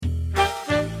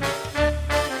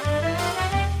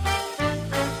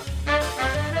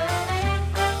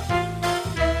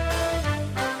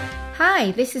Hi,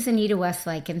 this is Anita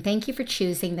Westlake, and thank you for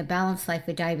choosing the Balanced Life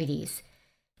with Diabetes.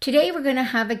 Today we're going to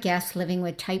have a guest living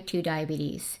with type 2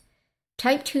 diabetes.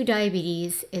 Type 2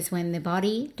 diabetes is when the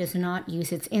body does not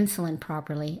use its insulin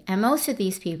properly, and most of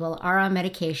these people are on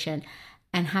medication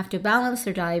and have to balance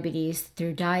their diabetes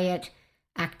through diet,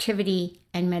 activity,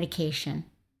 and medication.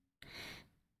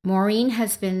 Maureen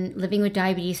has been living with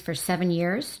diabetes for 7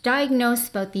 years,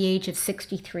 diagnosed about the age of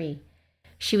 63.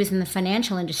 She was in the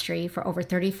financial industry for over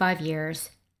 35 years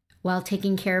while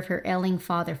taking care of her ailing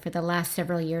father for the last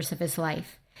several years of his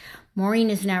life.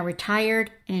 Maureen is now retired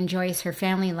and enjoys her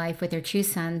family life with her 2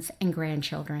 sons and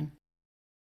grandchildren.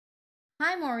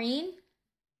 Hi, Maureen.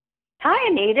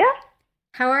 Hi, Anita.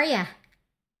 How are you?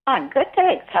 I'm good,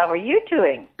 thanks. How are you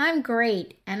doing? I'm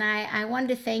great, and I wanted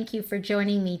to thank you for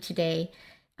joining me today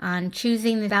on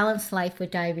choosing the Balanced Life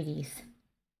with Diabetes.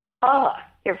 Oh,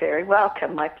 you're very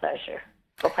welcome. My pleasure.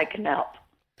 Hope I can help.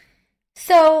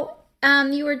 So,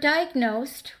 you were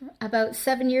diagnosed about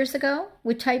 7 years ago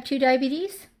with type 2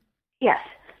 diabetes? Yes.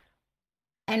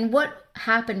 And what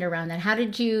happened around that? How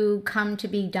did you come to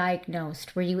be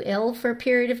diagnosed? Were you ill for a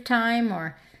period of time,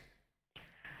 or?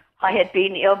 I had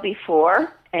been ill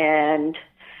before, and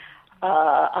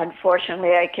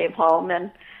unfortunately I came home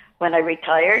and when I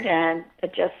retired and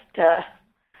just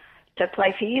took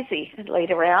life easy and laid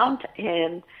around.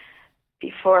 And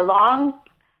before long,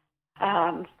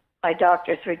 my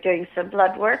doctors were doing some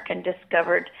blood work and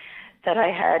discovered that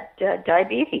I had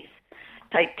diabetes,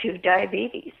 type 2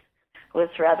 diabetes. It was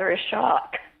rather a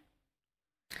shock.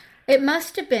 It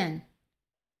must have been.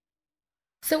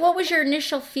 So what was your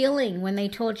initial feeling when they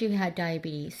told you you had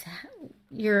diabetes?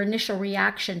 Your initial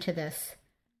reaction to this?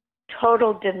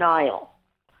 Total denial.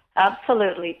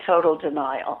 Absolutely total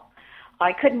denial.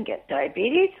 I couldn't get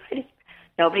diabetes.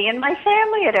 Nobody in my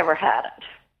family had ever had it.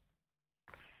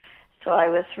 So I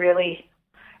was really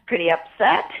pretty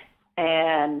upset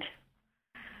and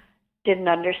didn't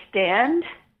understand,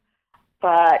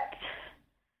 but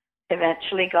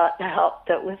eventually got the help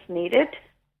that was needed.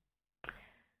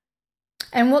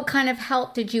 And what kind of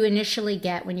help did you initially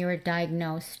get when you were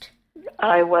diagnosed?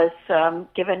 I was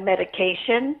given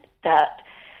medication that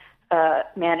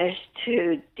managed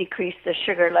to decrease the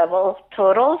sugar level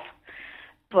totals,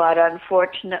 but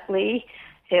unfortunately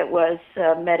it was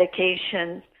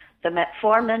medication, the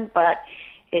metformin, but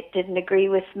it didn't agree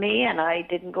with me, and I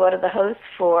didn't go out of the house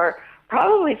for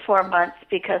probably 4 months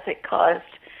because it caused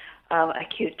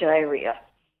acute diarrhea.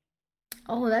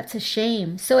 Oh, that's a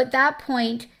shame. So at that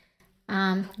point,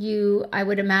 you, I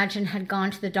would imagine, had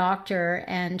gone to the doctor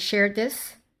and shared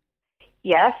this?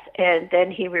 Yes, and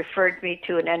then he referred me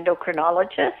to an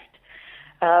endocrinologist,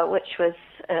 which was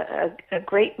a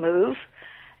great move,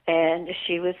 and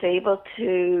she was able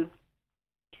to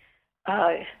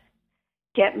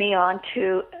get me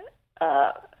onto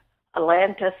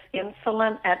Lantus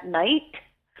insulin at night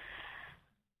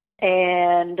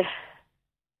and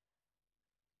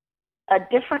a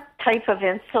different type of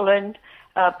insulin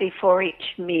before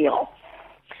each meal.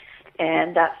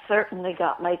 And that certainly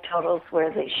got my totals where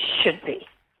they should be.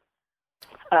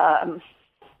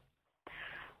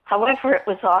 However, it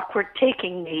was awkward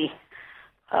taking the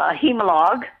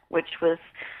Humalog, which was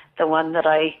the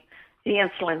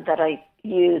insulin that I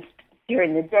used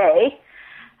during the day.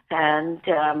 And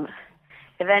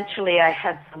eventually I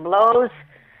had some lows,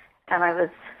 and I was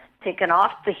taken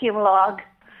off the Humalog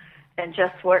and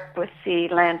just worked with the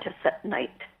Lantus at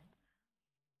night.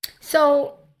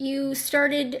 So you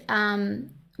started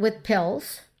with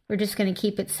pills. We're just going to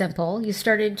keep it simple. You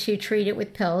started to treat it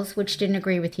with pills, which didn't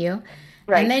agree with you.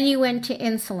 Right. And then you went to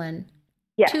insulin.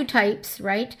 Yes. 2 types,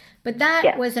 right? But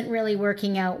that wasn't really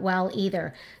working out well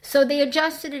either. So they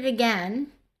adjusted it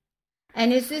again.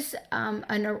 And is this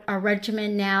a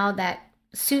regimen now that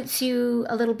suits you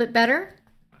a little bit better?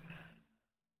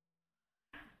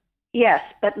 Yes,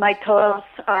 but my totals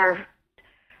are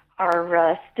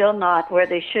still not where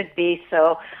they should be,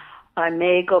 so I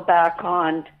may go back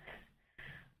on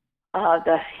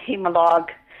the Humalog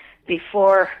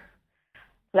before,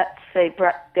 let's say,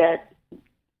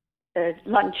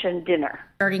 lunch and dinner.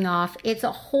 Starting off, it's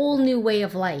a whole new way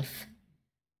of life.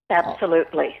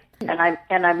 Absolutely. And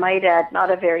I might add,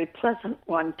 not a very pleasant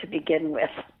one to begin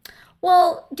with.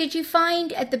 Well, did you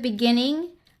find at the beginning,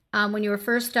 when you were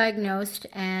first diagnosed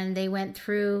and they went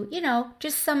through,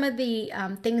 just some of the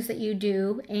things that you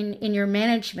do in your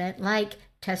management, like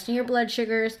testing your blood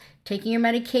sugars, taking your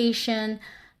medication,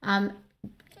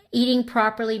 eating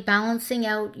properly, balancing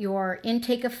out your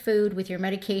intake of food with your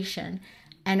medication,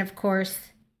 and of course,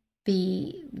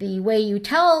 the way you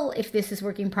tell if this is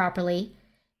working properly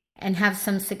and have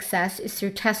some success is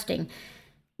through testing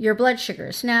your blood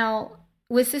sugars. Now,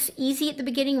 was this easy at the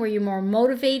beginning? Were you more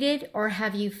motivated, or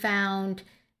have you found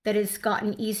that it's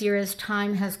gotten easier as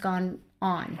time has gone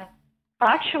on?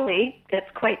 Actually, it's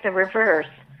quite the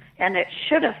reverse, and it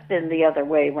should have been the other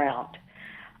way around.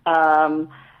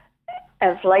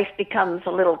 As life becomes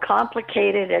a little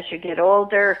complicated as you get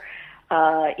older,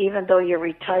 even though you're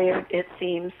retired, it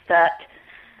seems that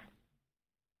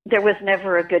there was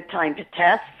never a good time to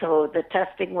test, so the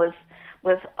testing was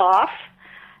off,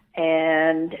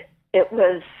 and it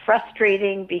was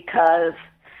frustrating because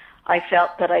I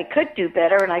felt that I could do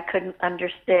better, and I couldn't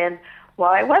understand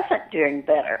why I wasn't doing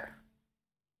better.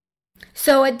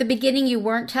 So at the beginning, you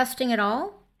weren't testing at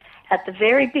all? At the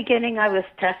very beginning, I was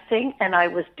testing, and I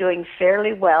was doing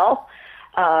fairly well.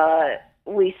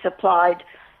 We supplied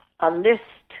a list.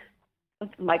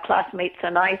 My classmates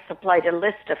and I supplied a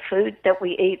list of food that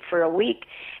we ate for a week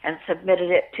and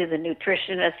submitted it to the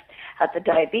nutritionist at the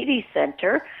Diabetes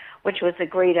Center, which was a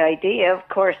great idea. Of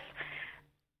course,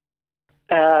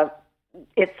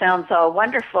 it sounds all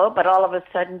wonderful, but all of a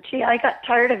sudden, I got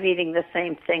tired of eating the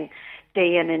same thing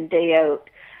day in and day out.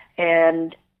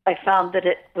 And I found that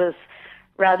it was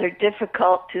rather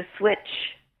difficult to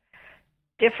switch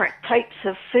different types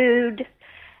of food,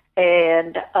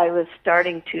 and I was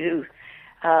starting to,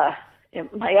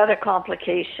 my other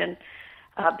complication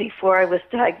before I was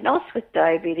diagnosed with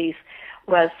diabetes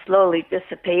was slowly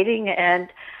dissipating, and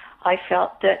I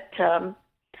felt that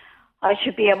I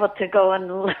should be able to go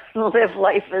and live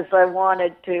life as I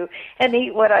wanted to and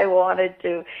eat what I wanted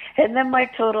to. And then my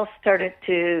total started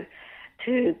to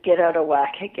get out of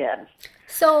whack again.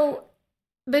 So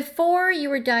before you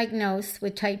were diagnosed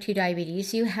with type 2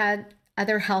 diabetes, you had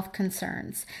other health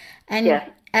concerns. And yes,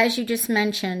 as you just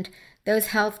mentioned, those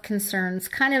health concerns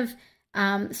kind of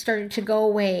started to go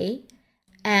away.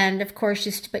 And of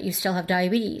course, but you still have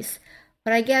diabetes.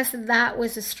 But I guess that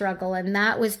was a struggle, and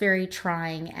that was very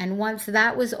trying. And once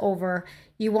that was over,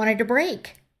 you wanted a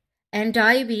break. And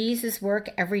diabetes is work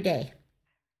every day.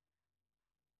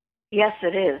 Yes,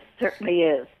 it is. Certainly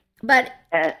is. But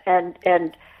and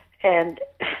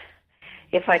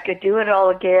if I could do it all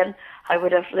again, I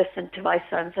would have listened to my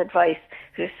son's advice,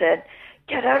 who said,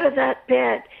 "Get out of that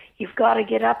bed. You've got to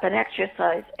get up and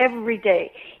exercise every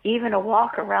day, even a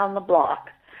walk around the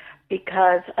block,"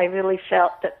 because I really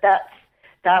felt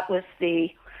that was the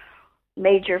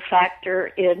major factor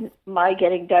in my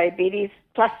getting diabetes,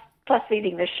 plus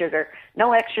eating the sugar.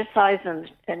 No exercise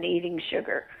and eating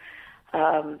sugar.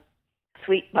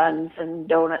 Sweet buns and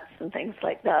donuts and things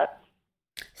like that.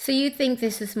 So you think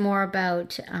this is more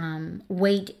about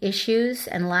weight issues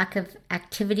and lack of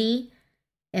activity,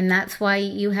 and that's why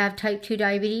you have type 2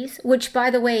 diabetes, which, by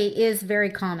the way, is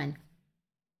very common.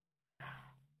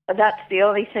 That's the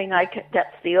only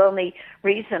that's the only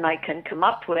reason I can come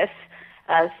up with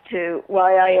as to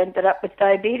why I ended up with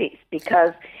diabetes,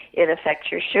 because it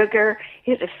affects your sugar,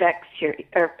 it affects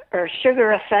or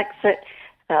sugar affects it,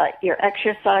 your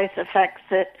exercise affects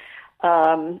it,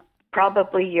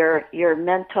 probably your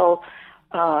mental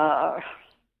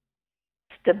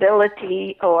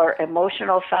stability or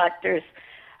emotional factors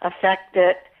affect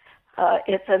it.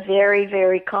 It's a very,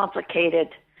 very complicated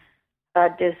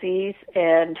disease,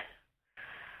 and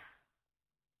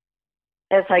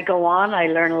as I go on, I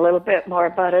learn a little bit more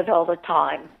about it all the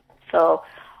time. So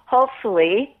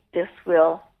hopefully this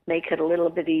will make it a little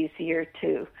bit easier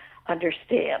to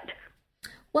understand.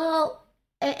 Well,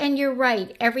 and you're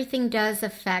right, everything does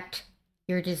affect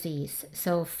your disease.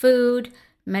 So food,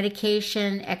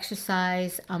 medication,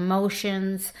 exercise,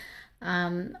 emotions,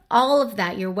 all of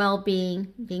that, your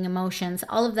well-being, being emotions,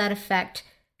 all of that affect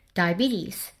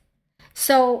diabetes.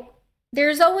 So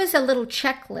there's always a little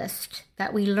checklist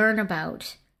that we learn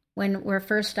about when we're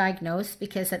first diagnosed,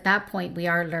 because at that point we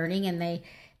are learning, and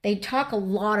they talk a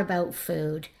lot about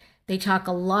food. They talk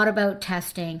a lot about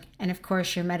testing and, of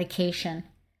course, your medication.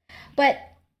 But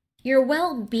your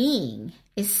well-being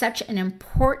is such an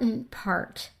important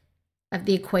part of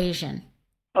the equation.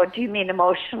 Oh, do you mean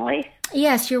emotionally?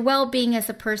 Yes, your well-being as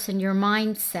a person, your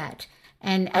mindset,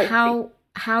 and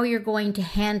how you're going to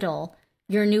handle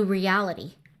your new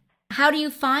reality. How do you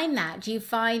find that? Do you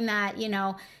find that,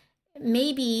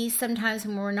 maybe sometimes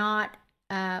when we're not,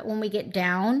 when we get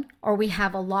down or we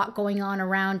have a lot going on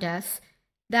around us,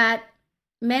 that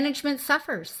management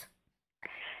suffers?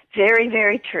 Very,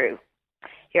 very true.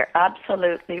 You're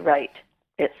absolutely right.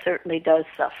 It certainly does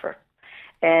suffer.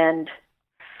 And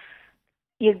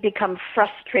you become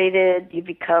frustrated, you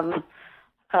become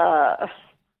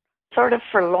sort of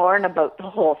forlorn about the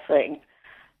whole thing.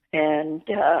 And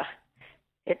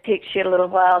it takes you a little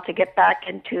while to get back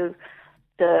into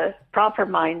the proper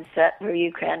mindset where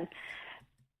you can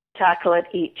tackle it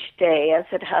each day as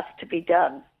it has to be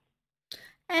done.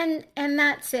 And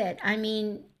that's it. I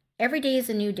mean, every day is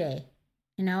a new day,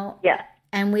 you know? Yeah.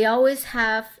 And we always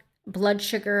have blood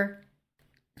sugar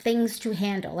things to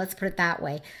handle. Let's put it that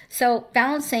way. So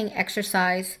balancing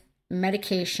exercise,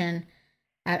 medication,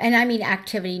 and I mean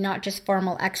activity, not just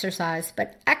formal exercise,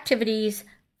 but activities,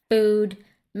 food,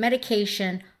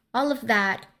 medication, all of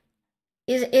that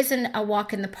isn't a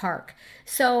walk in the park.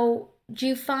 So do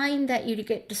you find that you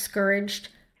get discouraged,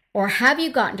 or have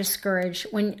you gotten discouraged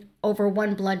when over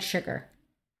one blood sugar?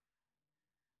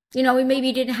 You know, maybe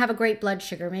you didn't have a great blood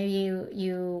sugar. Maybe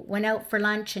you went out for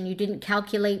lunch and you didn't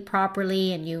calculate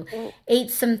properly and you ate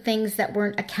some things that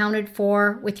weren't accounted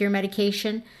for with your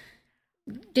medication.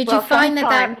 Did you find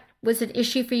that was an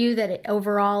issue for you, that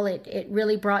overall it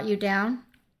really brought you down?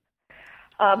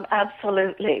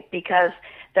 Absolutely, because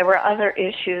there were other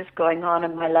issues going on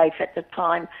in my life at the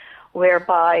time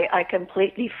whereby I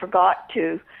completely forgot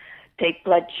to take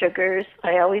blood sugars.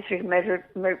 I always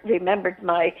remembered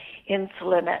my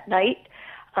insulin at night,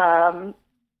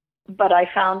 but I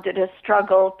found it a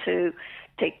struggle to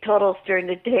take totals during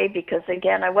the day because,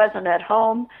 again, I wasn't at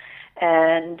home,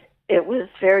 and it was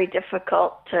very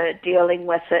difficult dealing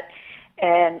with it.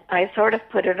 And I sort of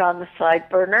put it on the side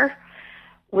burner,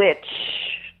 which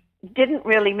didn't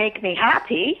really make me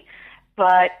happy,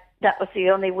 but that was the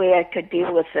only way I could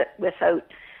deal with it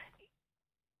without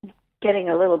getting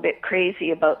a little bit crazy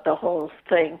about the whole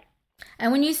thing.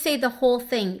 And when you say the whole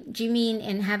thing, do you mean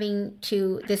in having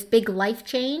this big life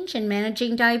change in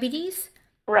managing diabetes?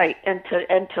 Right, and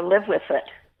to live with it.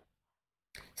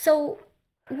 So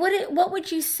what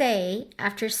would you say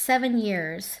after 7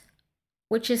 years,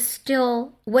 what is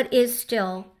still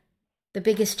the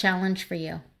biggest challenge for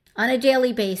you on a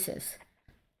daily basis?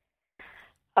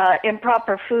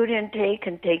 Improper food intake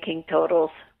and taking totals.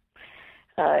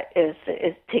 Is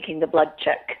taking the blood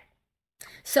check.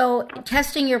 So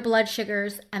testing your blood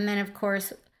sugars, and then of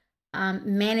course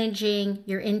managing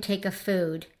your intake of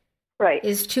food, right,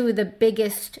 is two of the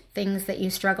biggest things that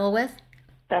you struggle with.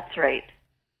 That's right.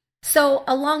 So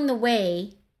along the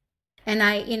way,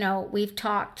 and we've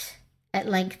talked at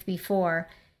length before,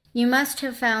 you must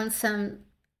have found some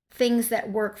things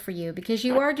that work for you, because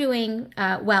you are doing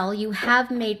well. You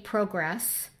have made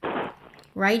progress.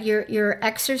 Right? You're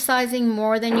exercising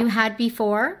more than you had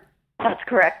before. That's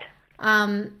correct.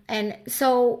 And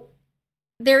so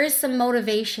there is some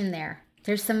motivation there.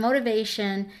 There's some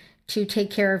motivation to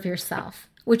take care of yourself,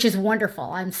 which is wonderful.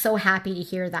 I'm so happy to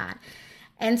hear that.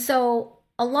 And so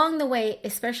along the way,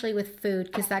 especially with food,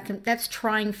 because that's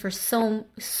trying for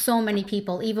so many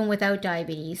people, even without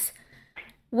diabetes.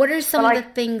 What are some of the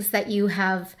things that you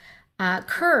have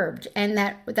curbed and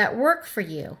that work for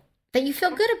you, that you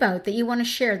feel good about, that you want to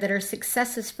share, that are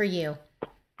successes for you?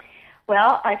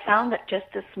 Well, I found that just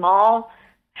a small,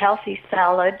 healthy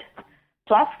salad,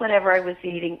 plus whatever I was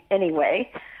eating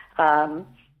anyway,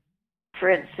 for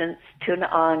instance, tuna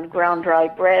on ground dry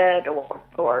bread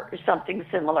or something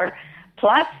similar,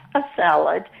 plus a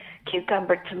salad,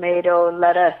 cucumber, tomato,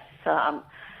 lettuce,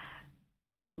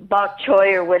 bok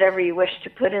choy, or whatever you wish to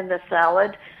put in the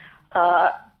salad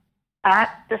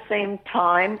at the same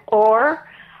time, or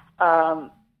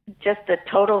just a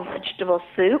total vegetable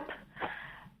soup.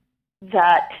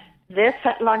 That this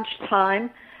at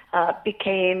lunchtime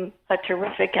became a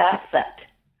terrific asset.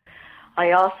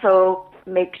 I also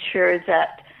make sure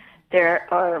that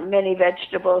there are many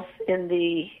vegetables in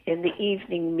the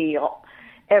evening meal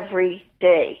every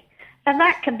day. And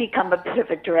that can become a bit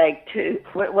of a drag too.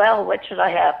 Well, what should I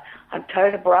have? I'm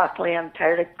tired of broccoli, I'm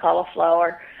tired of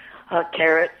cauliflower,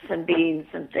 carrots and beans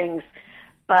and things.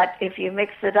 But if you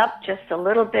mix it up just a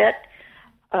little bit,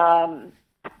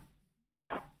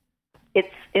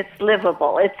 it's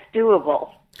livable, it's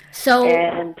doable.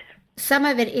 So some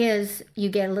of it is you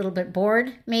get a little bit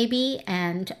bored maybe,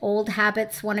 and old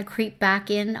habits want to creep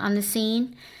back in on the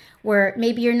scene, where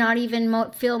maybe you're not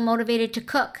even feel motivated to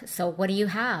cook. So what do you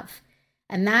have?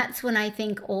 And that's when I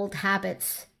think old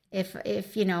habits,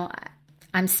 if you know,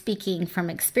 I'm speaking from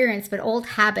experience, but old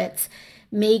habits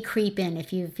may creep in.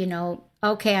 If you've,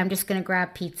 okay, I'm just going to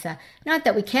grab pizza. Not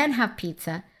that we can't have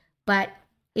pizza, but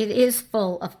it is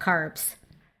full of carbs.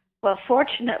 Well,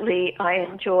 fortunately, I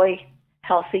enjoy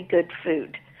healthy, good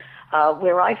food.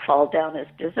 Where I fall down is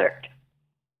dessert.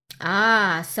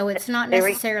 Ah, so it's not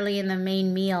necessarily in the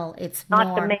main meal. It's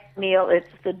not the main meal, it's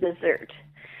the dessert.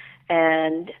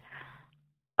 And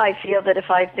I feel that if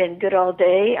I've been good all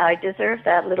day, I deserve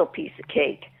that little piece of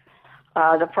cake.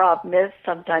 The problem is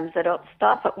sometimes I don't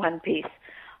stop at one piece.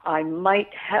 I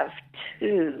might have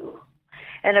two.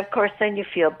 And of course, then you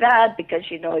feel bad because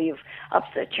you've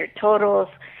upset your totals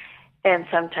And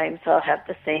sometimes I'll have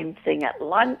the same thing at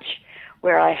lunch,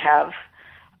 where I have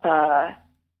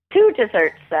 2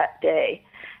 desserts that day.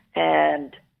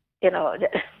 And,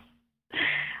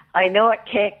 I know it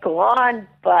can't go on,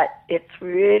 but it's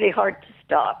really hard to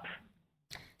stop.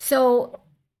 So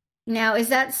now, is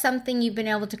that something you've been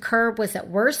able to curb? Was it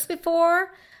worse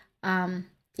before?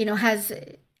 Has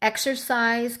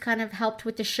exercise kind of helped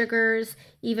with the sugars,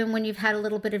 even when you've had a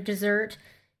little bit of dessert?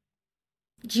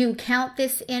 Do you count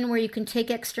this in where you can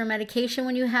take extra medication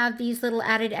when you have these little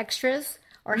added extras?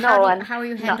 Or how are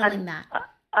you handling that?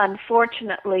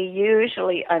 Unfortunately,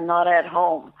 usually I'm not at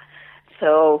home.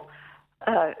 So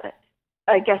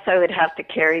I guess I would have to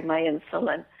carry my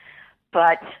insulin.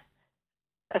 But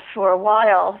for a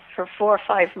while, for 4 or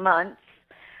 5 months,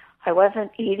 I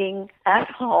wasn't eating at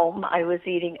home. I was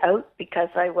eating out because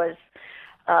I was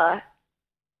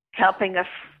helping a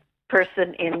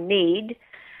person in need.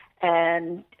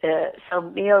 And so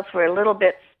meals were a little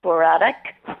bit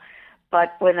sporadic.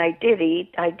 But when I did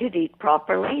eat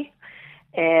properly.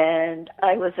 And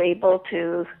I was able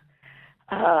to,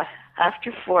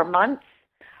 after 4 months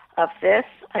of this,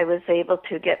 I was able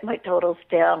to get my totals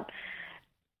down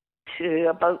to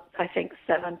about, I think,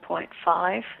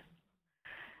 7.5.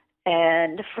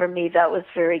 And for me, that was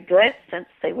very good since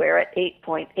they were at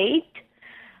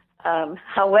 8.8.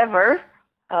 However,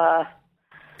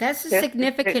 that's a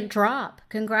significant drop.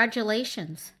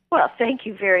 Congratulations. Well, thank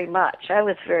you very much. I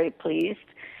was very pleased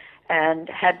and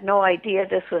had no idea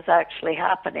this was actually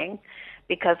happening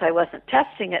because I wasn't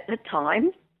testing at the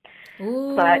time.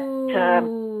 Ooh. But,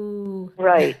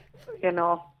 right,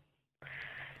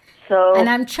 So. And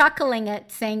I'm chuckling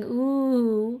at saying,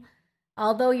 ooh,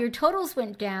 although your totals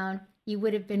went down, you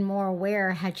would have been more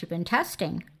aware had you been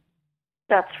testing.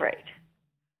 That's right.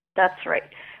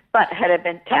 But had I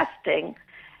been testing,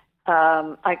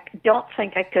 I don't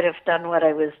think I could have done what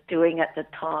I was doing at the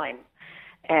time.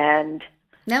 And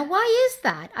now, why is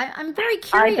that? I'm very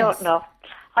curious.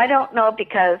 I don't know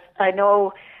because I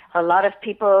know a lot of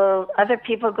other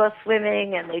people go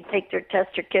swimming and they take their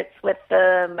tester kits with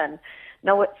them and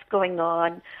know what's going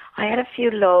on. I had a few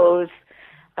lows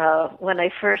when I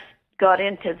first got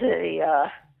into the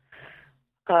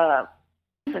pros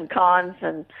and cons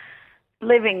and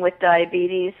living with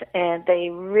diabetes, and they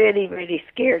really, really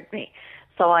scared me.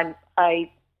 So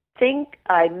I think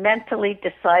I mentally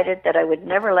decided that I would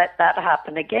never let that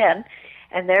happen again,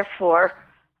 and therefore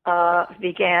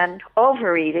began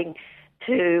overeating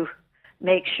to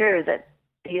make sure that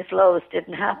these lows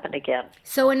didn't happen again.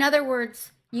 So in other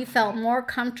words, you felt more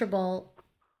comfortable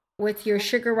with your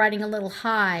sugar riding a little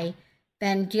high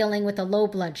than dealing with a low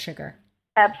blood sugar?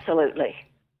 Absolutely.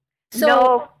 So,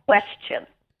 no question.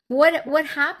 What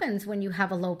happens when you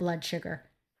have a low blood sugar?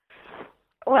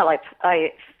 Well,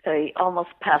 I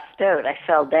almost passed out. I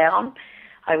fell down.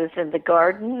 I was in the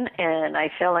garden, and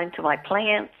I fell into my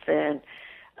plants and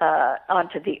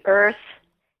onto the earth.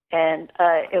 And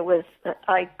it was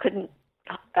I couldn't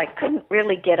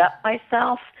really get up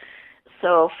myself.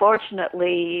 So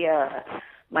fortunately,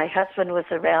 my husband was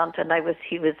around, and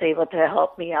he was able to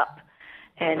help me up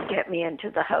and get me into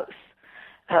the house.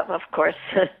 Of course,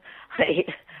 I ate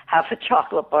half a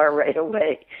chocolate bar right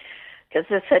away because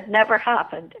this had never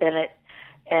happened, and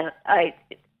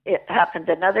it happened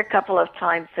another couple of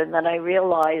times, and then I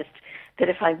realized that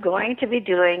if I'm going to be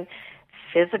doing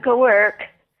physical work,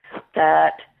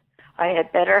 that I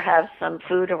had better have some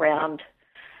food around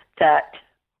that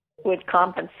would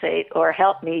compensate or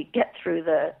help me get through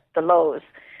the lows.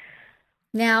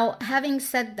 Now, having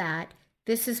said that,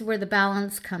 this is where the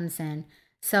balance comes in.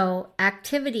 So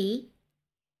activity,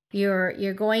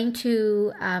 you're going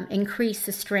to increase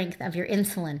the strength of your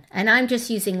insulin. And I'm just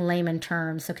using layman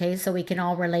terms, okay, so we can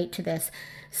all relate to this.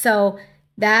 So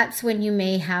that's when you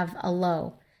may have a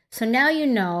low. So now you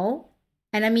know,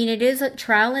 and I mean, it is a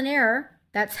trial and error.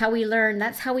 That's how we learn.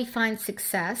 That's how we find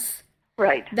success.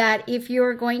 Right. That if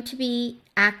you're going to be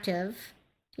active,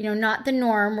 not the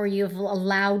norm where you've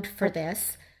allowed for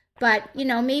this, but,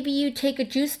 maybe you take a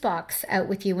juice box out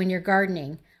with you when you're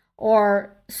gardening,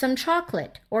 or some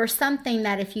chocolate, or something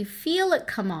that if you feel it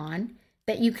come on,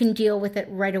 that you can deal with it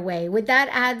right away. Would that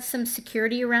add some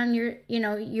security around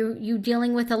you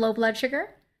dealing with a low blood sugar?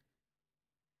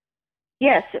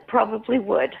 Yes, it probably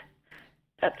would.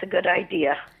 That's a good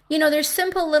idea. There's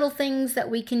simple little things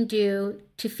that we can do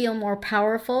to feel more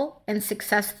powerful and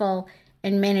successful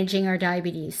in managing our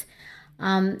diabetes.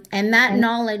 And that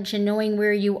knowledge and knowing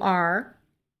where you are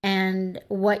and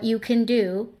what you can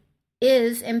do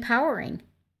is empowering.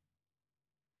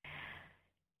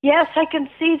 Yes, I can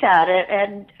see that.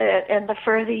 And the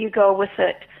further you go with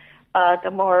it,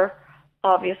 the more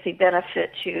obviously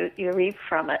benefits you reap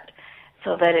from it,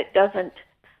 so that it doesn't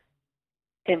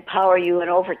empower you and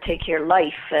overtake your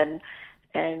life, and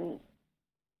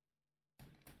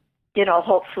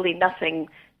hopefully nothing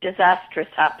disastrous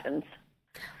happens.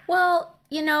 Well,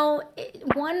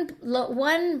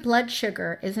 one blood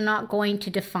sugar is not going to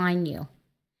define you.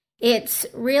 It's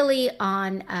really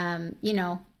on,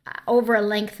 over a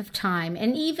length of time.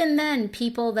 And even then,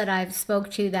 people that I've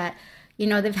spoke to that,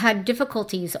 they've had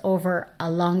difficulties over a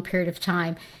long period of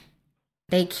time,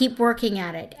 they keep working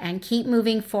at it and keep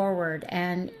moving forward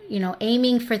and,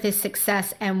 aiming for this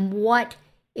success. And what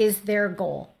is their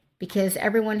goal? Because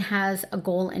everyone has a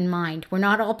goal in mind. We're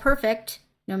not all perfect,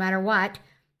 no matter what,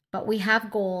 but we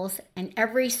have goals, and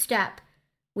every step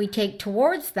we take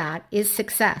towards that is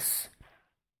success.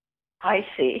 I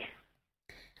see.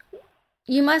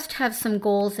 You must have some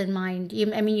goals in mind.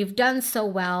 You've done so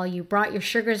well. You brought your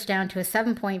sugars down to a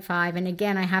 7.5, and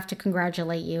again, I have to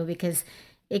congratulate you because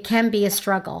it can be a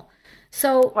struggle.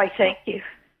 So, why, thank you.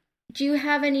 Do you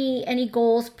have any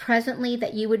goals presently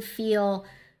that you would feel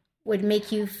would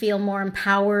make you feel more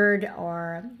empowered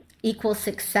or equal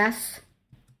success?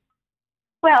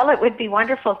 Well, it would be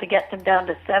wonderful to get them down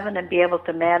to 7 and be able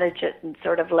to manage it and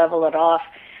sort of level it off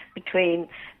between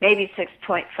maybe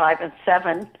 6.5 and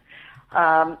 7.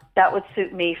 That would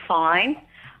suit me fine.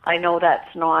 I know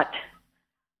that's not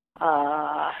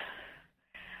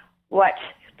what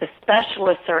the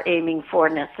specialists are aiming for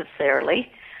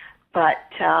necessarily, but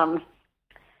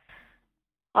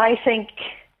I think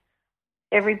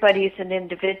everybody's an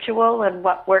individual, and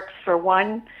what works for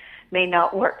one may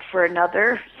not work for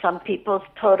another. Some people's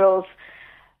totals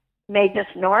may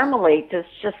just normally,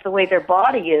 just the way their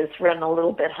body is, run a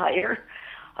little bit higher.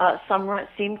 Some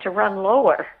seem to run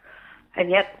lower. And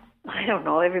yet, I don't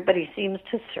know, everybody seems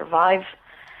to survive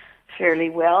fairly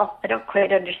well. I don't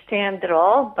quite understand it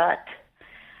all, but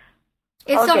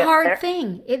it's a hard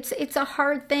thing. It's a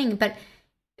hard thing, but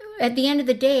at the end of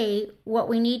the day, what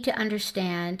we need to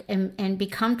understand and be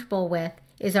comfortable with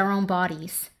is our own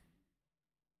bodies.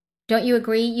 Don't you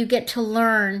agree? You get to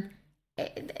learn,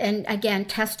 and again,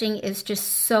 testing is just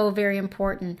so very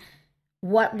important.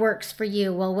 What works for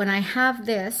you? Well, when I have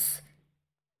this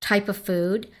type of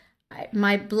food,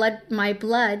 my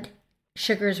blood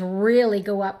sugars really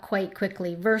go up quite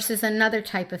quickly versus another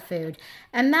type of food.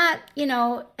 And that,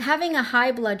 having a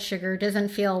high blood sugar doesn't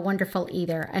feel wonderful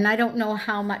either. And I don't know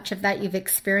how much of that you've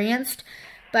experienced,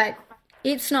 but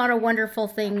it's not a wonderful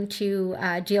thing to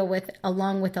deal with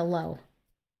along with a low.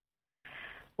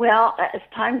 Well, as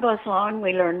time goes on,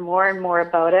 we learn more and more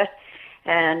about it,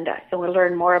 and we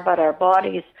learn more about our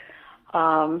bodies.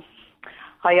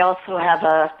 I also have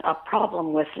a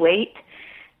problem with weight,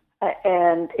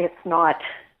 and it's not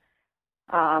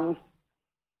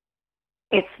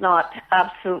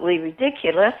absolutely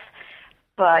ridiculous,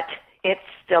 but it's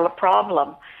still a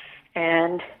problem.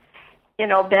 And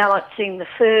balancing the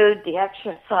food, the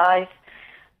exercise,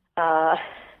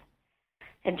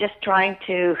 and just trying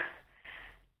to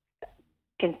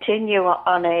continue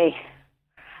on a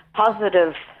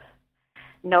positive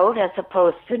note as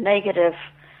opposed to negative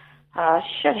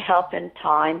should help in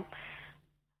time,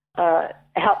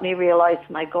 help me realize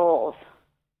my goals.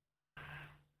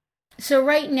 So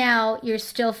right now, you're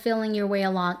still feeling your way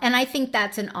along, and I think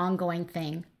that's an ongoing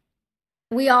thing.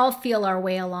 We all feel our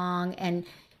way along, and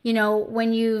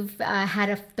when you've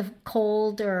had the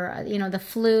cold or the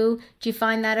flu, do you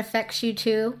find that affects you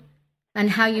too,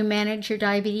 and how you manage your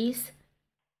diabetes?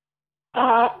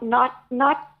 Not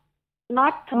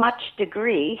to much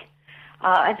degree.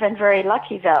 I've been very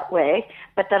lucky that way,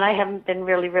 but then I haven't been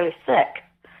really, really sick.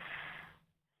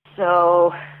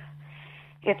 So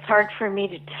it's hard for me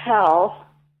to tell.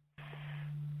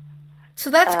 So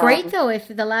that's great, though. If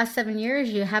the last 7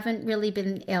 years you haven't really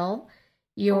been ill,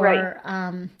 you're,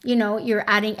 right. You're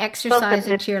adding exercise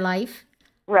into your life.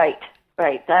 Right.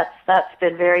 That's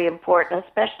been very important,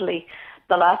 especially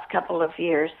the last couple of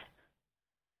years.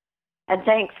 And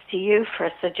thanks to you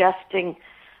for suggesting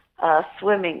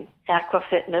swimming, aqua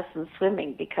fitness and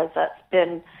swimming, because that's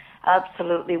been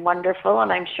absolutely wonderful,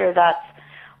 and I'm sure that's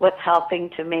what's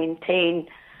helping to maintain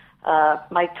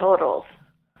my totals.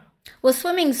 Well,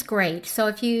 swimming's great. So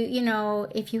if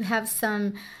you have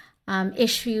some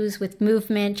issues with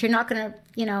movement, you're not going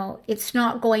to, it's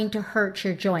not going to hurt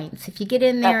your joints. If you get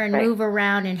in there and move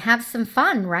around and have some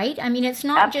fun, right? I mean, it's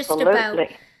not just about...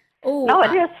 No,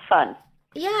 it is fun.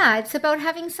 Yeah, it's about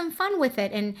having some fun with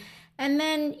it. And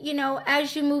then,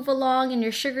 as you move along and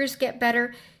your sugars get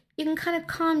better, you can kind of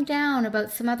calm down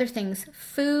about some other things.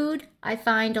 Food, I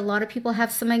find a lot of people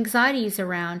have some anxieties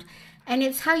around, and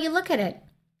it's how you look at it.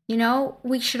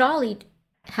 We should all eat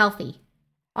healthy.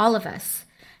 all of us,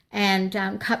 and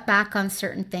cut back on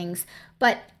certain things.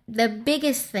 But the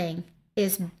biggest thing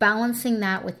is balancing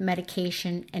that with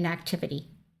medication and activity.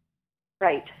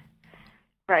 Right.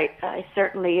 Right. I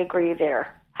certainly agree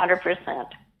there. 100%.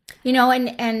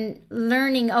 And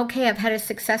learning, okay, I've had a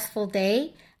successful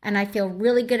day and I feel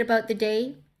really good about the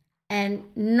day, and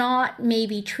not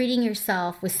maybe treating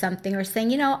yourself with something or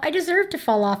saying, I deserve to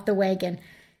fall off the wagon.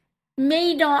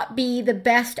 May not be the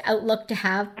best outlook to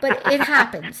have, but it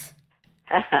happens.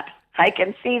 I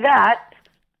can see that.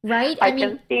 Right? I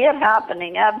can see it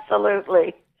happening,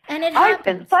 absolutely. And it happens. I've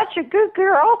been such a good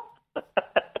girl.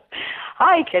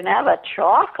 I can have a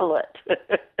chocolate.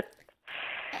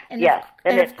 Yes,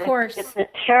 and of course, it's a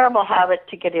terrible habit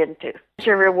to get into.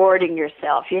 You're rewarding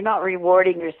yourself. You're not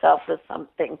rewarding yourself with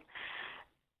something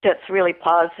that's really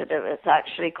positive. It's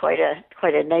actually quite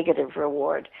a negative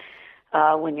reward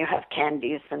when you have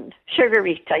candies and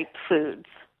sugary type foods.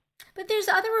 But there's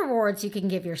other rewards you can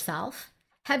give yourself.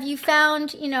 Have you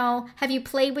found, have you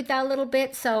played with that a little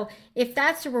bit? So if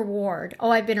that's a reward,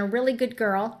 I've been a really good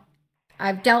girl.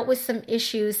 I've dealt with some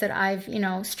issues that I've,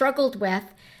 struggled with.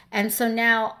 And so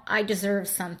now I deserve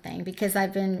something because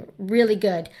I've been really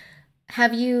good.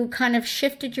 Have you kind of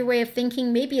shifted your way of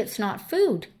thinking? Maybe it's not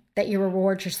food that you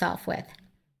reward yourself with.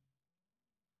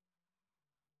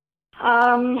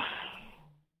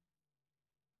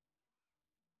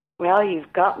 Well,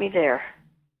 you've got me there.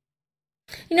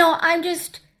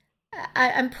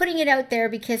 I'm putting it out there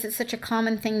because it's such a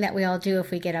common thing that we all do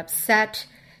if we get upset.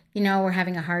 We're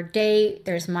having a hard day.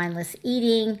 There's mindless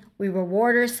eating. We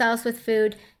reward ourselves with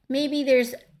food. Maybe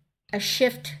there's a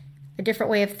shift, a different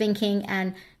way of thinking,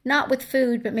 and not with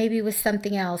food, but maybe with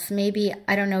something else. Maybe,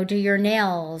 I don't know, do your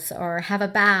nails or have a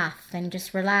bath and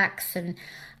just relax and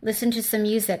listen to some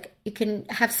music. You can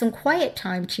have some quiet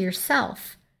time to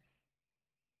yourself.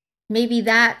 Maybe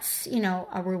that's,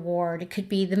 a reward. It could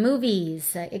be the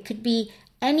movies. It could be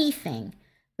anything,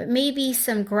 but maybe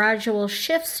some gradual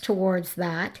shifts towards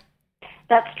that.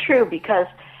 That's true, because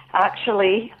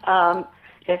actually,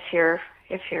 if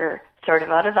you're sort of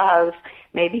out of the house,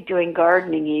 maybe doing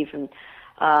gardening even,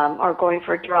 or going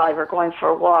for a drive or going for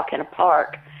a walk in a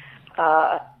park,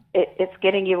 it's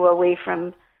getting you away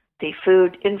from the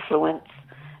food influence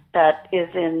that is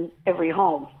in every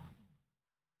home.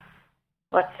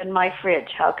 What's in my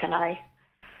fridge? How can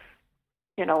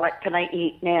what can I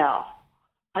eat now?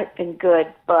 I've been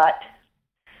good, but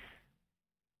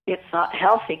it's not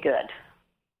healthy good.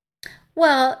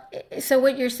 Well, so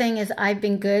what you're saying is I've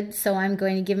been good, so I'm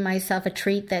going to give myself a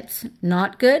treat that's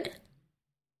not good?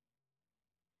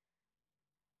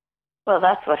 Well,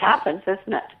 that's what happens,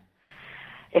 isn't it?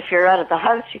 If you're out of the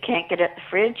house, you can't get at the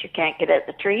fridge, you can't get at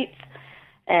the treats,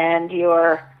 and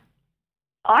you're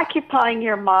occupying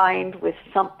your mind with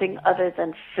something other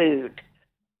than food.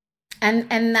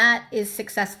 And that is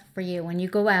successful for you. When you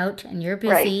go out and you're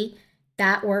busy, right,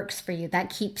 that works for you.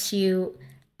 That keeps you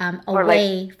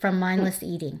away from mindless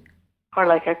eating. Or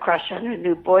like a crush on a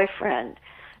new boyfriend.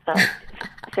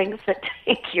 Things that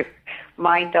take your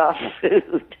mind off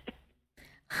food.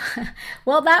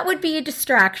 Well, that would be a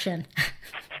distraction.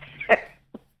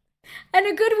 And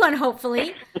a good one,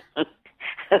 hopefully.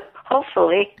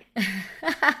 Hopefully.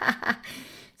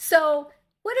 So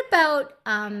what about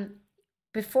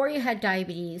before you had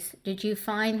diabetes, did you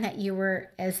find that you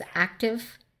were as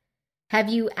active? Have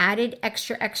you added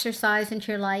extra exercise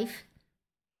into your life?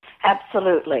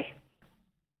 Absolutely.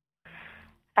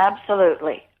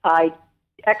 Absolutely. I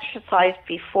exercised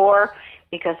before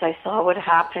because I saw what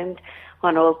happened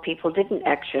when old people didn't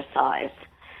exercise.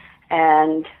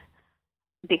 And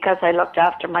because I looked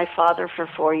after my father for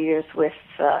 4 years with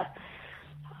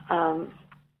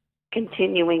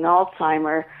continuing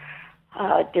Alzheimer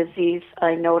disease,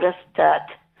 I noticed that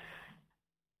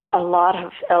a lot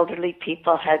of elderly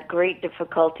people had great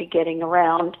difficulty getting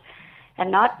around, and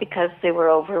not because they were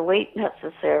overweight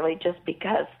necessarily, just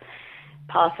because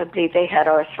possibly they had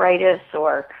arthritis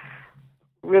or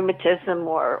rheumatism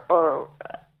or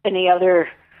any other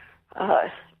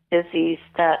disease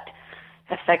that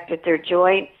affected their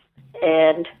joints.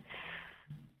 And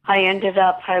I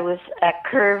was at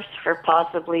Curves for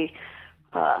possibly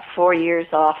 4 years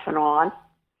off and on.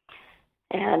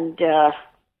 And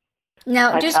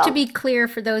now, just to be clear,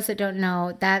 for those that don't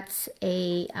know, that's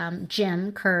a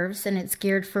gym, Curves, and it's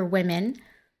geared for women.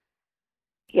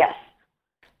 Yes.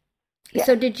 Yes.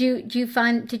 So did you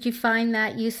find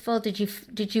that useful?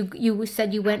 You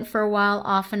said you went for a while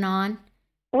off and on?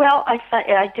 Well,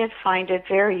 I did find it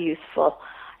very useful,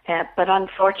 but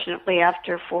unfortunately,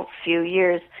 after a few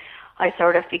years, I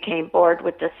sort of became bored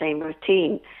with the same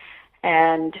routine,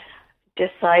 and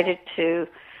decided to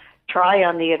try,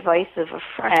 on the advice of a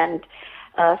friend,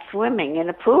 swimming in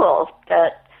a pool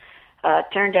that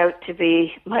turned out to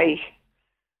be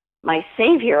my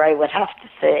savior, I would have to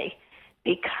say,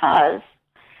 because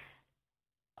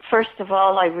first of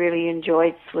all, I really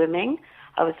enjoyed swimming.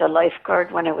 I was a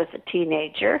lifeguard when I was a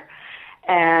teenager,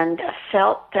 and I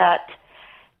felt that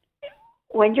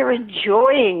when you're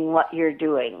enjoying what you're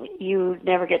doing, you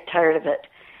never get tired of it.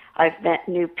 I've met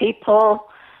new people.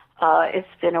 It's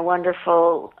been a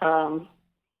wonderful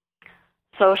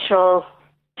social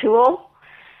tool,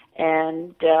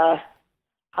 and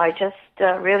I just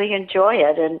really enjoy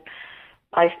it. And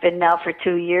I've been now for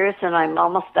 2 years, and I'm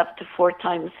almost up to 4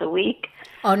 times a week.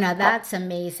 Oh, now that's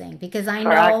amazing, because I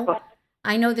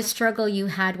know the struggle you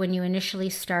had when you initially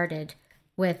started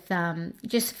with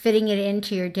just fitting it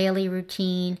into your daily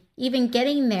routine, even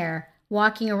getting there,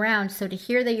 walking around. So to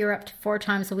hear that you're up to 4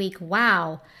 times a week,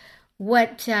 wow,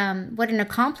 what an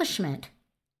accomplishment.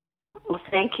 Well,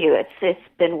 thank you. It's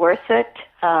been worth it.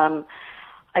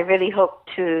 I really hope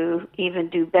to even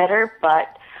do better,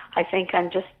 but I think I'm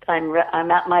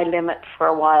at my limit for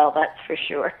a while, that's for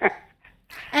sure.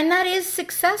 And that is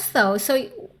success, though. So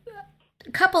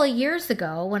a couple of years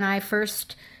ago, when I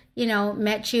first,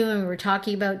 met you and we were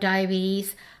talking about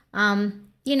diabetes,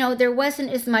 there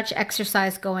wasn't as much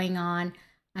exercise going on.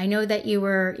 I know that you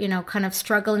were, kind of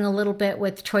struggling a little bit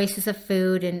with choices of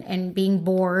food and being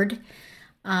bored,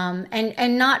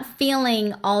 and not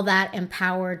feeling all that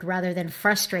empowered rather than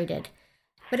frustrated.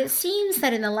 But it seems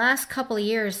that in the last couple of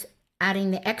years,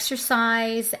 adding the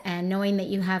exercise and knowing that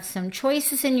you have some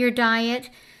choices in your diet,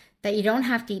 that you don't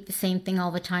have to eat the same thing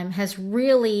all the time, has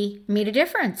really made a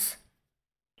difference.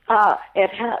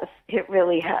 It has. It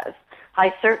really has.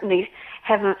 I certainly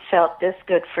haven't felt this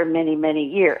good for many, many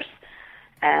years.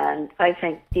 And I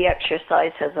think the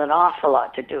exercise has an awful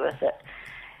lot to do with it.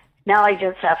 Now I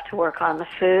just have to work on the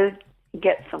food,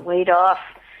 get some weight off,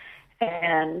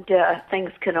 and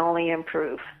things can only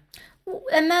improve.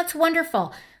 And that's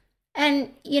wonderful.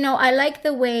 And, I like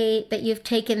the way that you've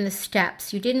taken the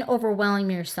steps. You didn't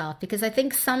overwhelm yourself, because I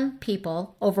think some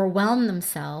people overwhelm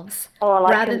themselves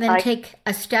rather than take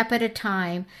a step at a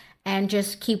time and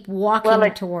just keep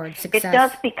walking towards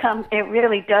success. It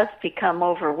really does become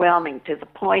overwhelming to the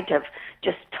point of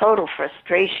just total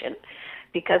frustration,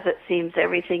 because it seems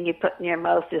everything you put in your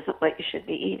mouth isn't what you should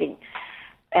be eating.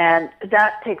 And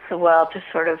that takes a while to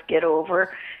sort of get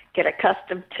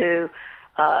accustomed to,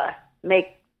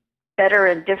 make better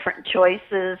and different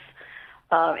choices.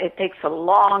 It takes a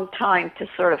long time to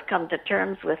sort of come to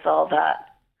terms with all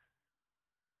that.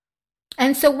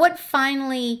 And so what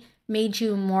finally made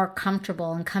you more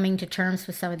comfortable in coming to terms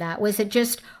with some of that? Was it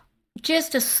just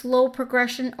a slow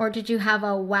progression, or did you have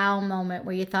a wow moment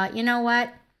where you thought, you know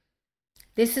what,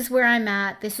 this is where I'm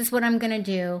at, this is what I'm going to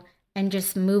do, and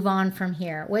just move on from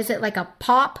here? Was it like a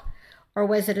pop, or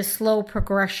was it a slow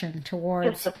progression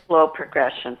towards... Just a slow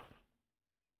progression.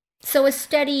 So a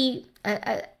steady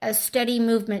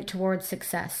movement towards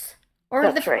success, or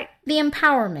That's right. The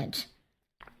empowerment.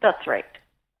 That's right.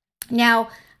 Now,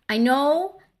 I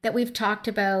know that we've talked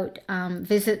about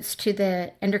visits to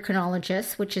the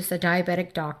endocrinologist, which is a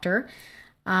diabetic doctor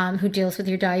who deals with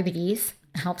your diabetes,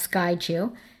 helps guide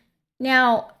you.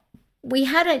 Now, we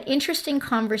had an interesting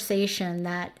conversation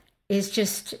that is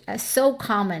just so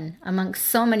common amongst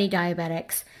so many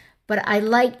diabetics, but I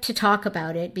like to talk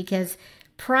about it because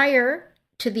prior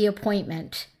to the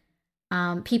appointment,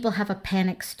 people have a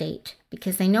panic state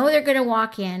because they know they're going to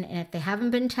walk in, and if they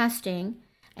haven't been testing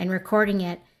and recording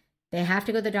it, they have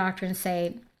to go to the doctor and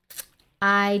say,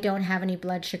 I don't have any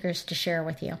blood sugars to share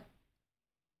with you.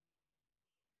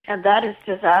 And that is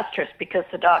disastrous, because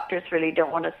the doctors really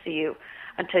don't want to see you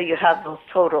until you have those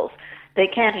totals. They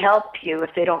can't help you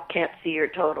if they can't see your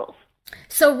totals.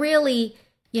 So really,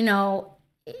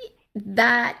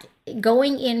 that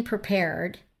going in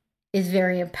prepared is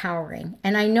very empowering.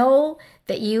 And I know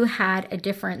that you had a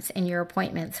difference in your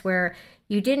appointments where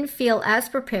you didn't feel as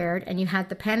prepared and you had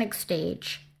the panic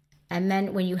stage. And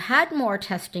then when you had more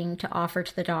testing to offer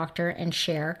to the doctor and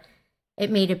share,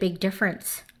 it made a big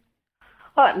difference.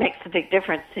 Well, it makes a big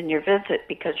difference in your visit,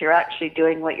 because you're actually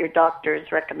doing what your doctor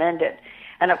has recommended.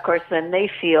 And of course, then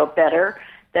they feel better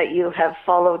that you have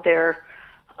followed their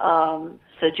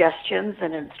suggestions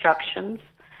and instructions.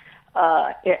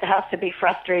 It has to be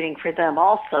frustrating for them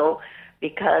also,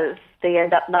 because they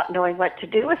end up not knowing what to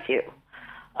do with you.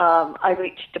 I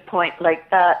reached a point like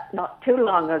that not too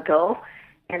long ago,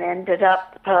 and ended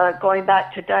up going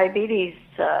back to diabetes,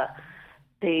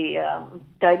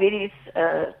 diabetes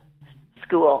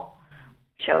school,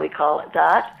 shall we call it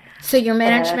that. So your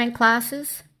management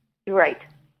classes? Right.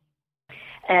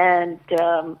 And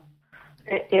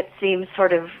it seems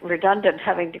sort of redundant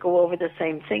having to go over the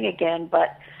same thing again,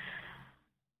 but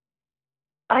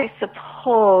I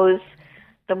suppose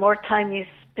the more time you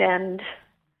spend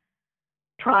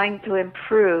trying to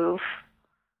improve,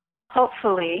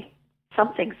 hopefully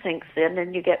something sinks in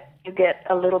and you get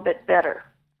a little bit better.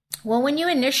 Well, when you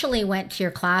initially went to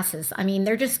your classes, I mean,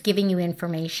 they're just giving you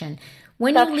information.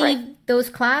 When That's you leave right. those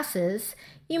classes,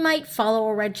 you might follow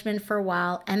a regimen for a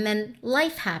while, and then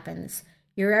life happens.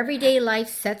 Your everyday life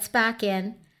sets back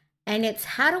in, and it's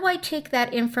how do I take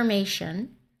that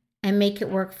information and make it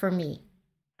work for me?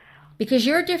 Because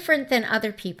you're different than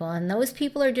other people, and those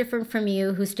people are different from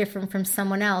you, who's different from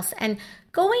someone else. And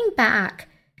going back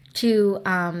to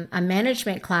a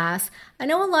management class, I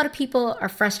know a lot of people are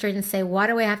frustrated and say, why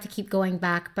do I have to keep going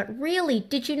back? But really,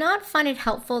 did you not find it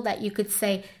helpful that you could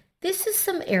say, this is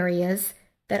some areas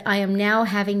that I am now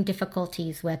having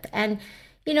difficulties with? And,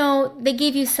 you know, they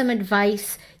gave you some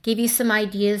advice, gave you some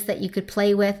ideas that you could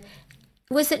play with.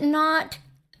 Was it not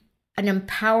an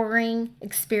empowering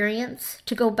experience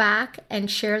to go back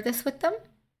and share this with them?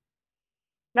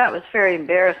 That was very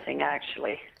embarrassing,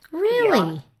 actually.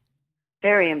 Really?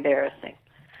 Very embarrassing.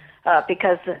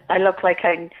 Because I looked like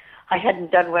I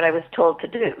hadn't done what I was told to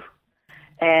do.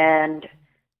 And,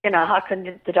 you know, how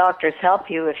can the doctors help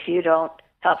you if you don't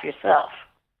help yourself?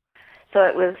 So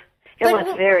it was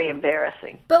very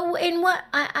embarrassing. But in what,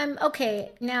 I'm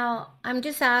okay, now I'm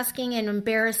just asking and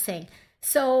embarrassing.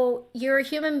 So you're a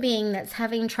human being that's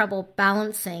having trouble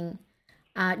balancing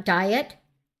diet,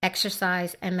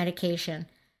 exercise, and medication.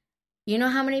 You know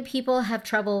how many people have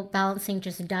trouble balancing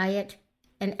just diet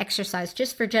and exercise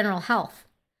just for general health?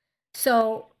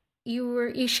 So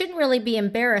you shouldn't really be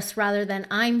embarrassed, rather than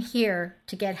I'm here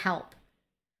to get help.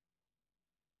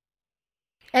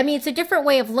 I mean, it's a different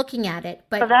way of looking at it,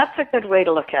 but well, that's a good way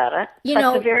to look at it.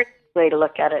 That's a very good way to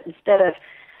look at it. Instead of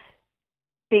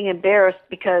being embarrassed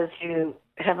because you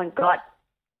haven't got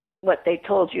what they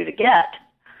told you to get,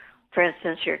 for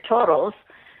instance, your totals,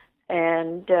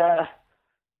 and I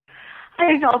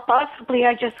don't know, possibly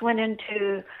I just went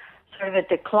into sort of a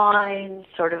decline,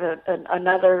 sort of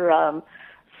another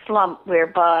slump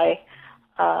whereby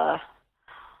I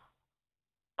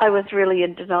was really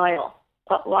in denial.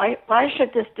 But why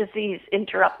should this disease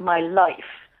interrupt my life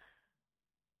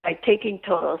by taking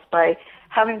totals, by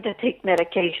having to take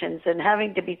medications and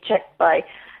having to be checked by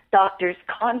doctors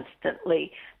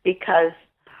constantly? Because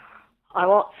I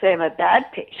won't say I'm a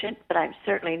bad patient, but I'm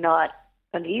certainly not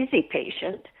an easy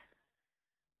patient.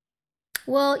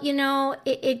 Well, you know,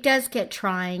 it does get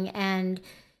trying, and,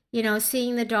 you know,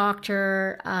 seeing the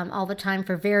doctor all the time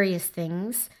for various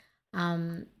things,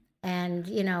 and,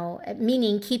 you know,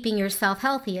 meaning keeping yourself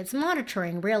healthy. It's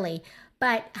monitoring, really.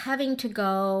 But having to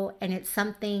go, and it's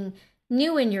something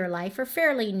new in your life, or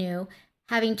fairly new,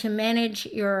 having to manage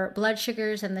your blood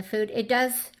sugars and the food, it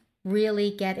does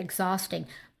really get exhausting.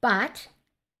 But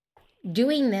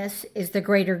doing this is the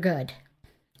greater good.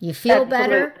 You feel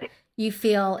better, you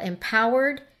feel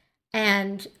empowered,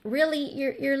 and really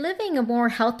you're living a more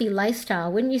healthy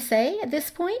lifestyle, wouldn't you say, at this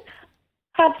point?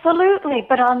 Absolutely.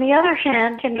 But on the other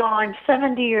hand, you know, I'm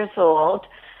 70 years old.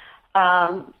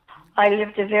 I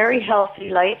lived a very healthy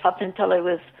life up until I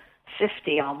was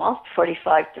 50 almost,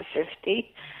 45 to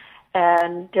 50.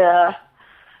 And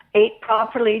ate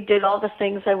properly, did all the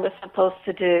things I was supposed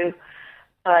to do.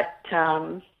 But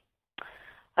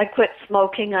I quit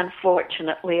smoking,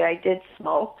 unfortunately. I did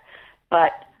smoke,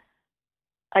 but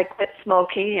I quit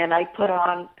smoking and I put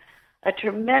on a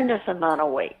tremendous amount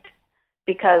of weight.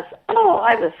 Because,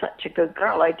 I was such a good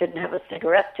girl, I didn't have a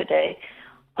cigarette today.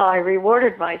 I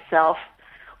rewarded myself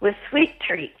with sweet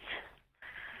treats.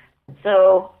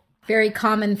 So... Very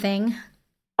common thing.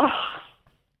 Oh,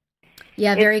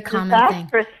 yeah, very common thing.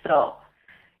 It's disastrous, though.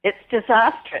 It's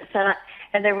disastrous.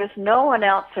 And there was no one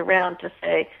else around to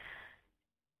say,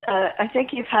 I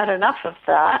think you've had enough of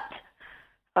that.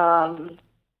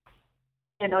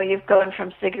 You know, you've gone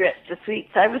from cigarettes to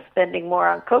sweets. I was spending more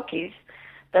on cookies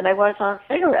than I was on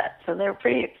cigarettes, and they're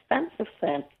pretty expensive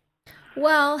then.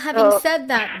 Well, having said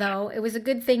that, though, it was a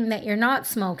good thing that you're not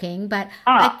smoking, but...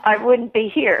 I wouldn't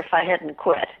be here if I hadn't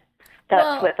quit.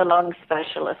 That's what the lung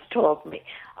specialist told me.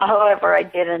 However, I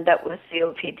did end up with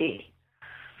COPD.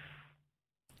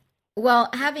 Well,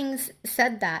 having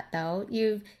said that, though,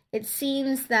 it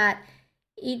seems that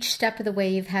each step of the way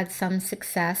you've had some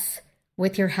success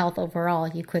with your health overall.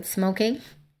 You quit smoking.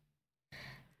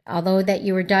 Although that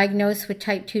you were diagnosed with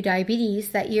type 2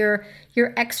 diabetes, that you're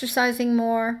exercising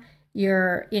more,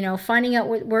 you're, you know, finding out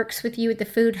what works with you with the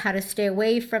food, how to stay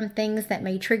away from things that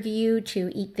may trigger you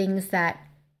to eat things that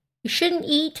you shouldn't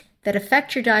eat, that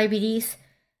affect your diabetes.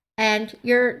 and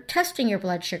you're testing your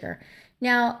blood sugar.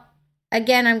 Now,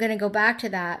 again, I'm going to go back to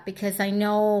that because I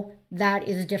know that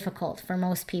is difficult for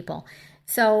most people.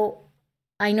 So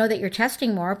I know that you're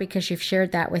testing more because you've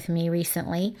shared that with me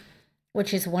recently,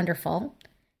 which is wonderful.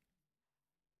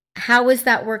 How is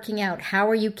that working out? How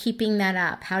are you keeping that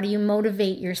up? How do you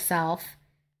motivate yourself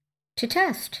to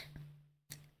test?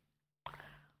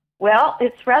 Well,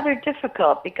 it's rather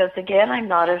difficult because, again, I'm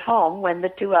not at home when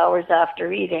the 2 hours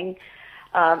after eating,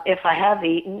 if I have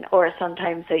eaten, or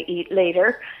sometimes I eat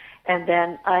later, and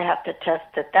then I have to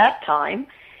test at that time.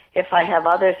 If I have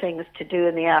other things to do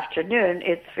in the afternoon,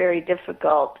 it's very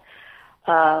difficult.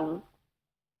 And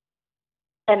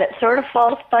it sort of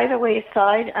falls by the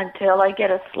wayside until I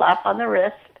get a slap on the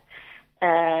wrist,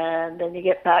 and then you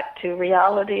get back to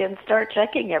reality and start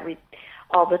checking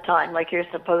all the time like you're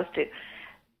supposed to.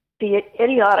 The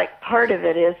idiotic part of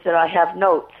it is that I have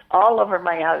notes all over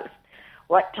my house,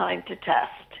 what time to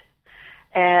test.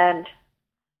 And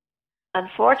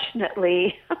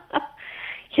unfortunately,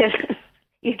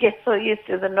 you get so used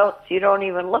to the notes, you don't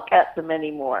even look at them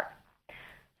anymore.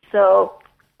 So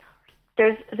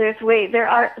there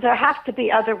have to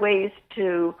be other ways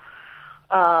to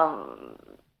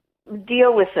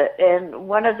deal with it. And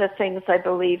one of the things I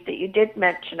believe that you did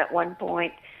mention at one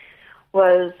point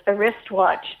was a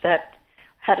wristwatch that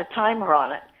had a timer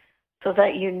on it, so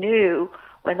that you knew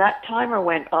when that timer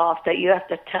went off that you have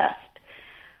to test.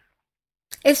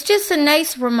 It's just a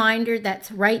nice reminder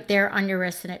that's right there on your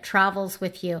wrist and it travels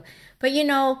with you. But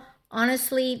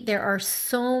honestly, there are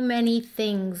so many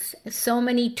things, so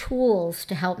many tools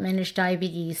to help manage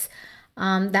diabetes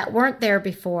that weren't there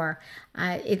before.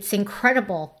 It's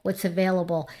incredible what's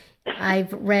available.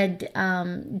 I've read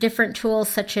different tools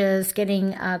such as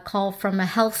getting a call from a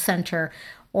health center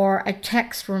or a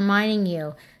text reminding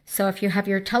you. So if you have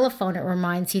your telephone, it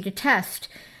reminds you to test.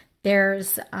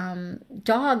 There's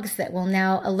dogs that will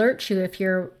now alert you if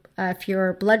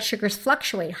your blood sugars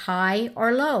fluctuate, high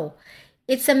or low.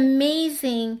 It's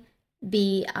amazing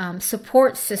the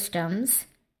support systems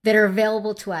that are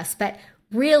available to us, but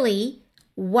really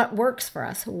what works for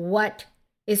us, what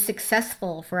is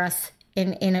successful for us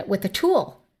in it with a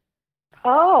tool.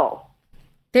 Oh.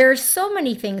 There's so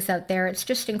many things out there. It's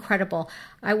just incredible.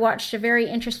 I watched a very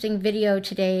interesting video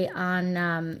today on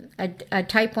a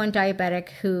type 1 diabetic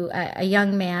a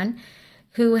young man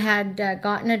who had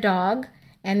gotten a dog,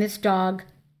 and this dog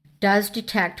does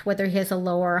detect whether he has a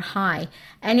low or a high.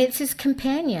 And it's his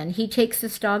companion. He takes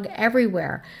this dog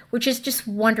everywhere, which is just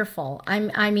wonderful.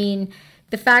 I mean,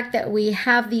 the fact that we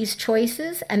have these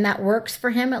choices and that works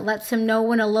for him, it lets him know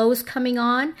when a low's coming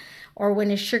on or when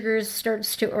his sugars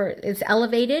starts to or is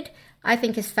elevated, I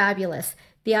think is fabulous.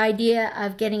 The idea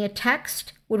of getting a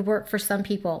text would work for some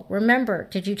people. Remember,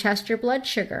 did you test your blood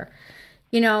sugar?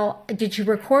 Did you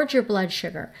record your blood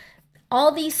sugar?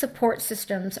 All these support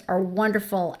systems are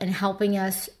wonderful in helping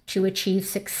us to achieve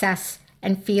success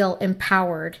and feel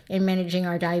empowered in managing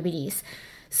our diabetes.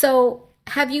 So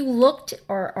have you looked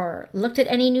or looked at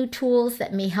any new tools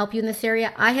that may help you in this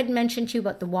area? I had mentioned to you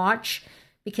about the watch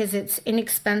because it's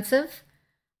inexpensive.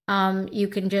 You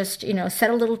can just, set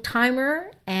a little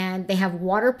timer, and they have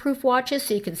waterproof watches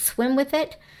so you can swim with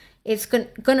it. It's going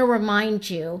to remind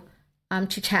you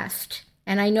to test.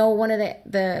 And I know one of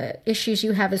the issues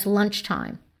you have is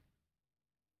lunchtime.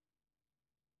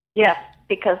 Yes,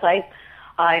 because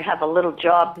I have a little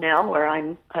job now where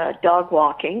I'm dog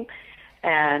walking,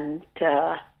 and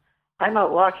I'm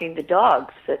out walking the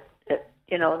dogs at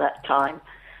that time.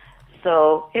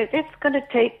 So it's going to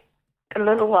take a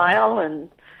little while and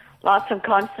lots of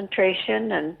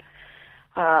concentration, and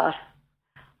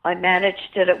I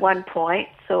managed it at one point,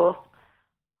 so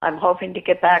I'm hoping to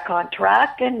get back on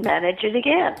track and manage it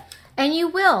again. And you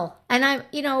will. And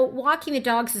walking the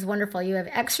dogs is wonderful. You have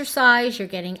exercise, you're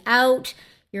getting out,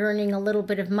 you're earning a little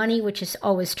bit of money, which is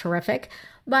always terrific.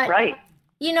 But, right.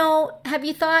 Have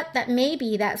you thought that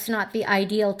maybe that's not the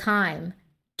ideal time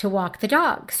to walk the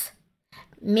dogs?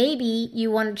 Maybe you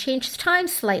want to change the time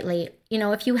slightly.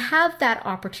 If you have that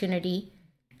opportunity,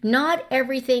 not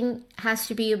everything has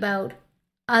to be about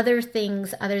other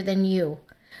things other than you.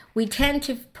 We tend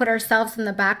to put ourselves in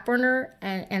the back burner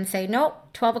and say,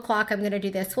 nope, 12 o'clock, I'm going to do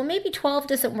this. Well, maybe 12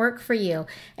 doesn't work for you.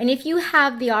 And if you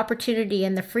have the opportunity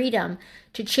and the freedom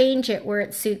to change it where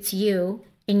it suits you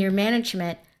in your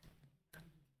management,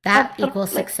 that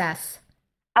equals success.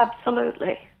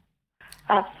 Absolutely.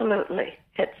 Absolutely.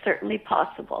 It's certainly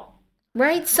possible.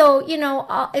 Right? So,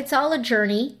 it's all a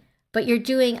journey, but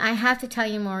I have to tell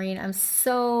you, Maureen, I'm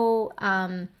so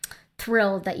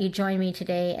thrilled that you joined me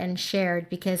today and shared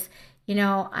because,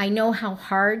 I know how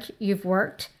hard you've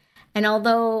worked, And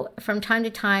although from time to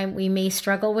time we may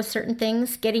struggle with certain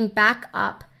things, getting back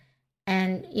up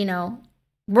and,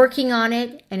 working on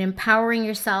it and empowering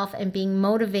yourself and being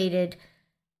motivated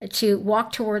to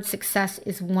walk towards success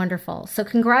is wonderful. So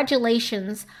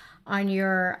congratulations on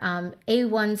your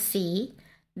A1C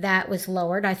that was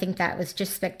lowered. I think that was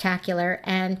just spectacular.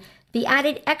 And the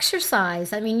added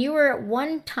exercise. I mean, you were at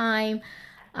one time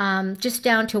just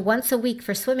down to once a week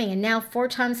for swimming, and now 4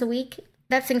 times a week.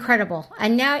 That's incredible.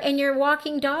 And you're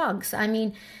walking dogs. I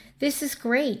mean, this is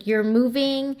great. You're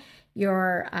moving.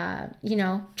 You're,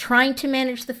 trying to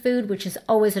manage the food, which is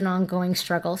always an ongoing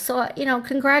struggle. So,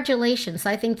 congratulations.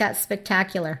 I think that's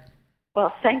spectacular.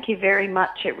 Well, thank you very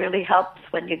much. It really helps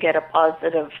when you get a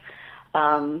positive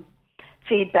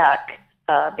feedback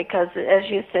because, as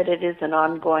you said, it's an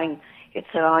ongoing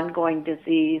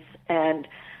disease, and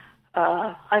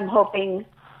I'm hoping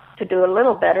to do a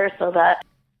little better so that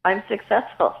I'm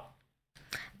successful.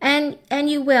 And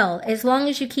you will, as long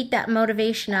as you keep that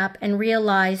motivation up and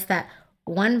realize that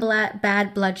one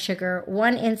bad blood sugar,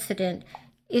 one incident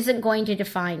isn't going to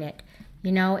define it.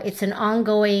 It's an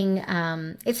ongoing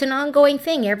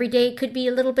thing. Every day it could be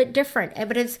a little bit different,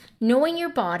 but it's knowing your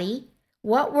body,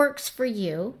 what works for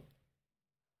you,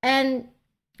 and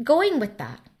going with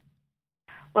that.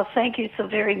 Well, thank you so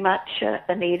very much,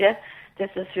 Anita.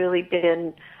 This has really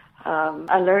been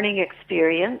a learning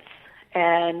experience,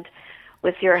 and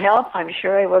with your help, I'm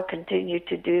sure I will continue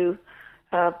to do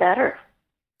better.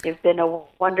 You've been a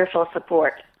wonderful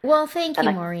support. Well, thank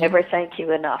you, Maureen. I never thank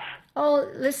you enough. Oh,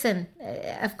 listen,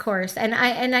 of course. And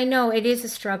I know it is a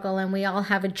struggle, and we all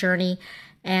have a journey,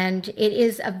 and it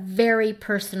is a very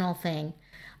personal thing.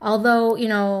 Although,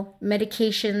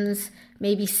 medications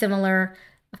may be similar,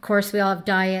 of course, we all have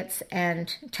diets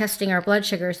and testing our blood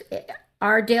sugars.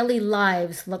 Our daily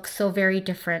lives look so very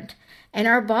different, and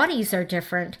our bodies are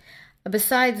different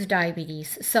besides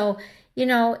diabetes. So,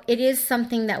 it is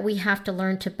something that we have to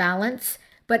learn to balance,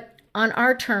 but on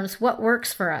our terms, what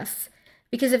works for us.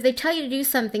 Because if they tell you to do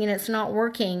something and it's not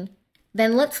working,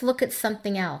 then let's look at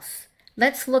something else.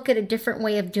 Let's look at a different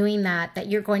way of doing that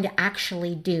you're going to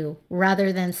actually do,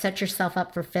 rather than set yourself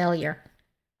up for failure.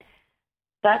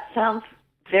 That sounds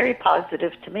very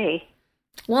positive to me.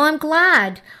 Well, I'm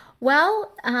glad.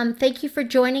 Well, thank you for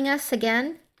joining us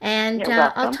again, and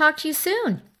I'll talk to you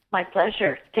soon. My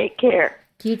pleasure. Take care.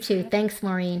 You too. Thanks,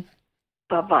 Maureen.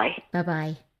 Bye-bye.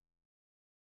 Bye-bye.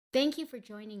 Thank you for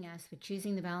joining us with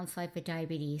Choosing the Balanced Life with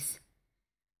Diabetes.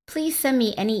 Please send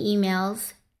me any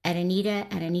emails at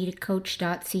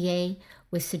anita@anitacoach.ca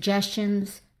with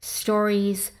suggestions,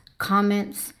 stories,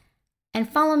 comments, and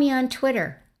follow me on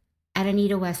Twitter at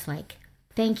Anita Westlake.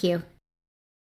 Thank you.